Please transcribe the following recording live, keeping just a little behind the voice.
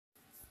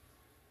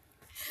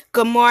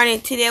Good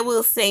morning. Today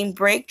we'll sing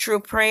breakthrough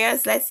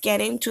prayers. Let's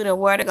get into the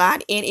word of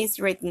God. It is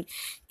written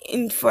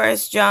in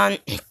First John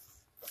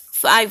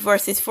 5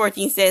 verses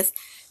 14 says,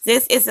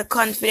 "This is the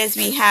confidence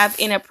we have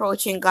in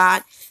approaching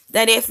God,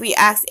 that if we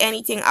ask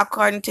anything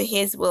according to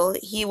his will,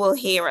 he will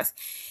hear us."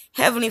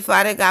 Heavenly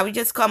Father God, we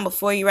just come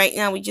before you right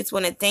now. We just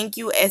want to thank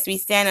you as we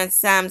stand on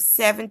Psalm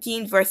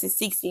 17 verses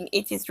 16.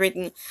 It is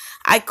written,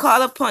 "I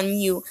call upon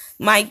you,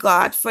 my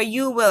God, for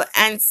you will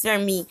answer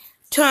me.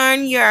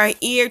 Turn your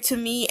ear to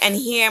me and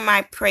hear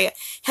my prayer."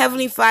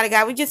 Heavenly Father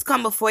God, we just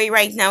come before you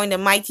right now in the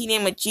mighty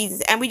name of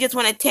Jesus. And we just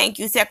want to thank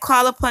you. Say,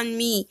 call upon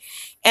me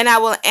and I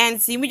will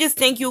answer. We just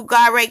thank you,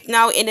 God, right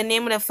now in the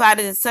name of the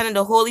Father, the Son, and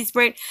the Holy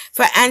Spirit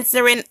for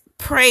answering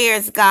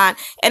prayers, God.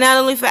 And not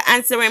only for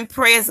answering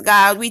prayers,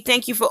 God, we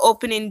thank you for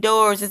opening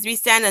doors as we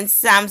stand on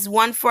Psalms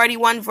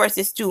 141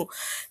 verses 2.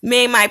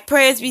 May my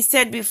prayers be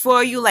said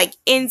before you like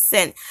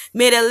incense.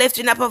 May the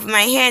lifting up of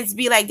my hands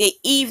be like the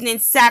evening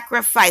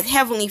sacrifice.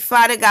 Heavenly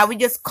Father God, we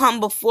just come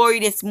before you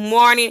this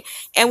morning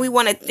and we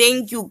want to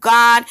thank you,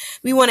 God.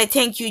 We want to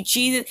thank you,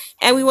 Jesus.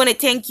 And we want to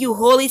thank you,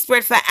 Holy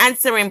Spirit, for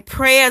answering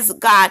prayers,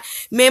 God.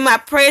 May my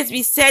prayers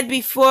be said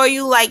before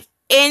you like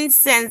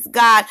incense,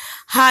 God.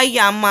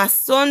 Haya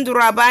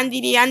masondra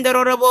bandidi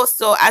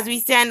andoroboso. As we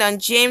stand on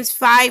James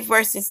 5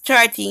 verses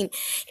 13.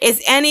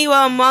 Is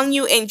anyone among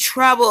you in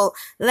trouble?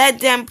 Let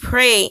them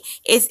pray.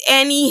 Is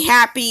any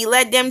happy?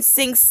 Let them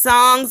sing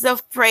songs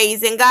of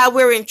praise. And God,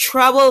 we're in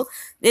trouble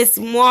this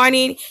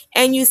morning,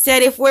 and you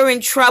said if we're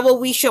in trouble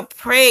we should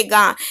pray,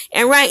 God.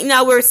 And right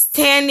now we're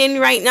standing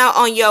right now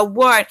on your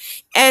word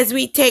as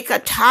we take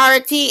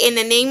authority in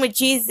the name of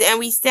Jesus, and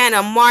we stand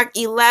on Mark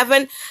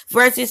 11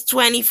 verses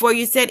 24.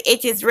 You said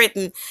it is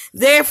written,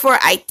 "Therefore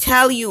I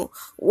tell you,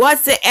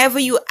 whatsoever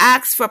you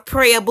ask for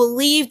prayer,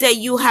 believe that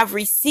you have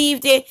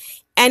received it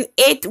and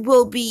it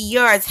will be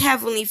yours."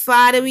 Heavenly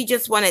Father, we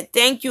just want to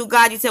thank you,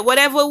 God. You said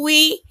whatever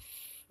we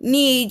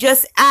need,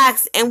 just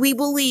ask, and we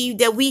believe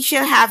that we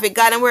shall have it,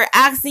 God. And we're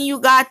asking you,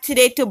 God,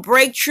 today to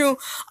break through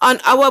on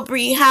our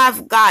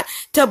behalf, God,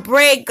 to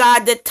break,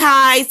 God, the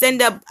ties and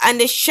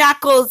the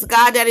shackles,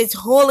 God, that is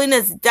holding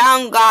us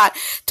down, God,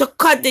 to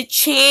cut the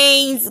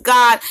chains,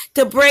 God,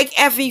 to break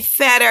every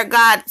fetter,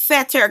 God.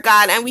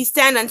 And we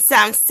stand on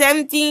Psalm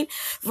 17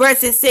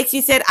 verses 6.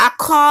 You said, "I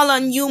call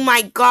on you,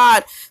 my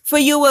God, for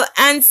you will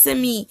answer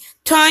me.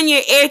 Turn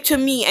your ear to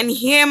me and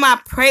hear my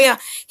prayer."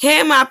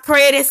 Hear my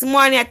prayer this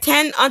morning.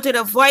 Attend unto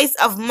the voice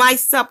of my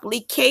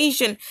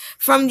supplication.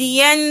 From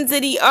the ends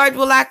of the earth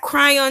will I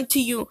cry unto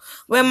you.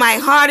 When my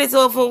heart is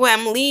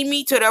overwhelmed, lead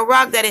me to the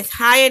rock that is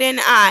higher than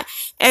I.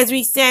 As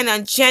we stand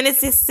on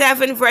Genesis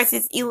 7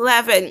 verses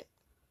 11.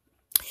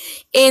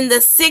 In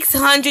the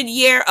 600th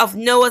year of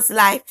Noah's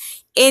life,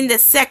 in the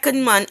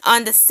second month,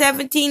 on the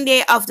 17th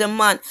day of the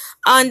month,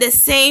 on the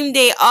same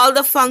day, all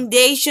the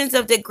foundations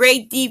of the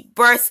great deep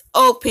burst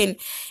open,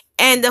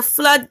 and the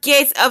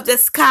floodgates of the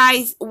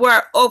skies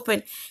were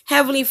open.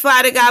 Heavenly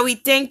Father God, we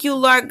thank you,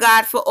 Lord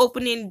God, for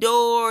opening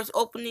doors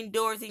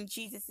in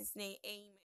Jesus' name. Amen.